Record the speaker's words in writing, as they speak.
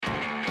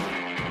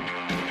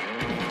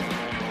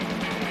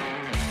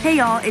Hey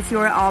y'all, it's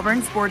your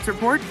Auburn Sports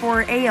Report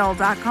for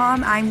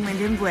AL.com. I'm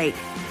Lyndon Blake.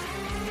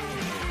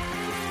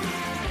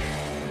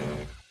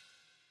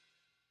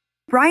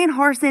 Bryan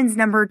Harsin's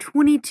number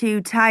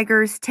 22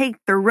 Tigers take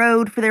the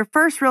road for their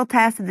first real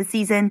test of the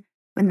season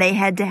when they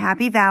head to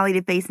Happy Valley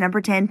to face number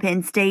 10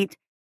 Penn State.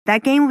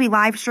 That game will be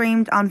live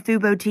streamed on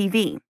Fubo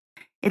TV.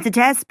 It's a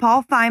test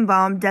Paul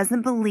Feinbaum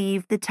doesn't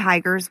believe the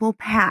Tigers will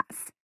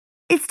pass.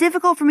 It's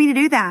difficult for me to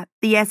do that,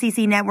 the SEC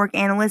Network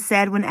analyst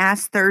said when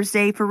asked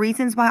Thursday for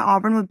reasons why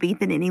Auburn would beat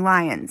the Nittany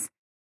Lions.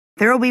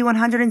 There will be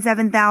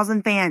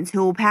 107,000 fans who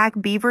will pack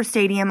Beaver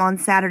Stadium on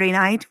Saturday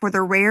night for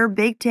the rare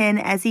Big Ten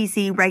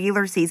SEC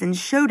regular season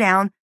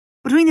showdown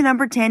between the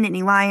number 10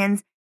 Nittany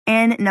Lions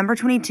and number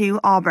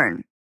 22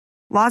 Auburn.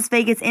 Las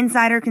Vegas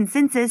Insider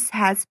Consensus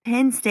has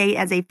Penn State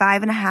as a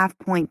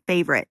 5.5-point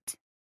favorite.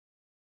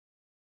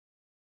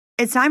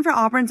 It's time for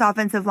Auburn's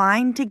offensive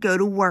line to go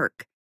to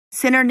work.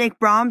 Center Nick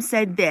Braum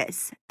said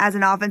this, "As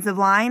an offensive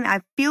line,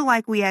 I feel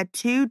like we had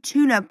 2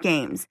 tune-up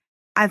games.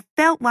 I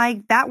felt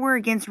like that were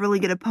against really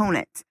good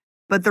opponents.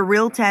 But the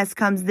real test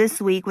comes this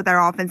week with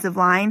our offensive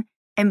line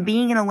and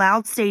being in a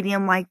loud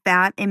stadium like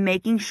that and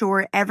making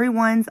sure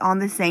everyone's on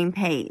the same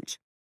page."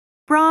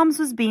 Braum's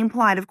was being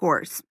polite, of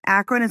course.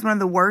 Akron is one of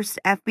the worst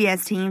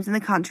FBS teams in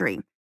the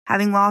country,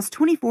 having lost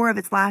 24 of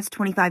its last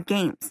 25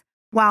 games,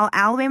 while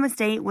Alabama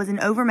State was an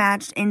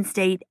overmatched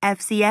in-state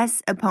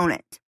FCS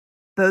opponent.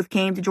 Both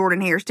came to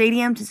Jordan-Hare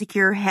Stadium to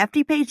secure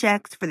hefty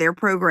paychecks for their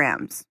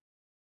programs.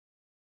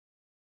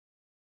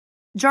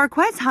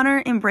 Jarquez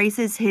Hunter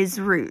embraces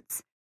his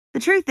roots. The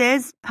truth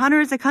is,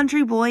 Hunter is a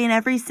country boy in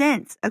every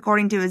sense,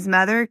 according to his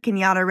mother,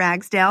 Kenyatta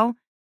Ragsdale.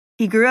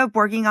 He grew up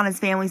working on his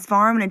family's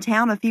farm in a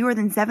town of fewer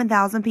than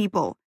 7,000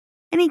 people,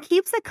 and he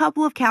keeps a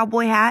couple of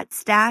cowboy hats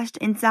stashed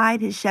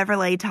inside his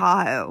Chevrolet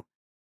Tahoe.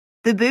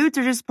 The boots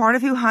are just part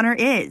of who Hunter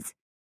is.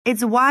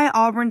 It's why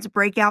Auburn's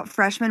breakout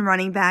freshman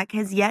running back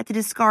has yet to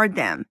discard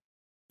them,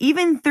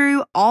 even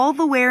through all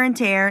the wear and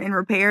tear and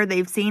repair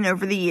they've seen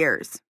over the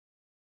years.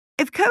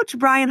 If Coach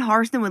Bryan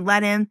Harsin would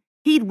let him,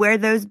 he'd wear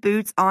those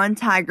boots on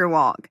Tiger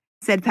Walk,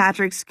 said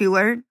Patrick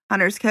Schooler,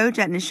 Hunter's coach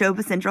at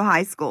Neshoba Central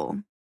High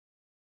School.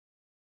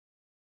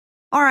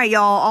 All right,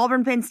 y'all,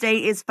 Auburn Penn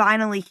State is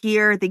finally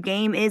here. The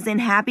game is in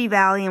Happy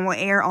Valley and will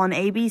air on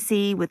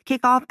ABC with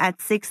kickoff at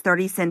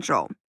 6:30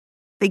 Central.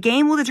 The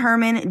game will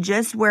determine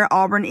just where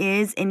Auburn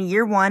is in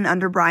year one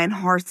under Bryan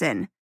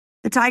Harsin.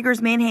 The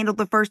Tigers manhandled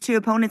the first 2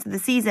 opponents of the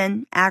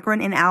season,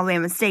 Akron and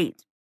Alabama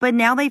State, but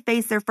now they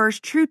face their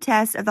first true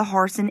test of the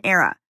Harsin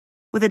era,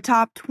 with a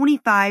top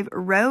 25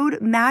 road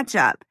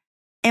matchup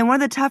and one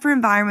of the tougher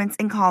environments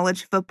in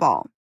college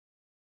football.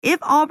 If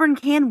Auburn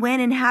can win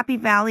in Happy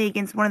Valley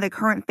against one of the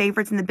current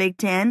favorites in the Big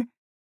Ten,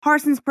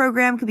 Harsin's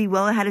program could be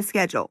well ahead of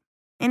schedule.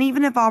 And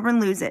even if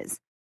Auburn loses,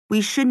 we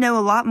should know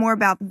a lot more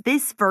about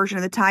this version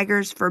of the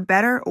Tigers, for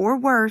better or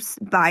worse,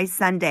 by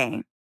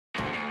Sunday.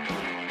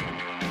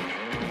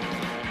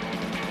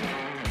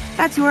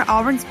 That's your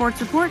Auburn Sports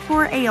Report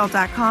for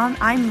AL.com.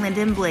 I'm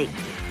Lyndon Blake.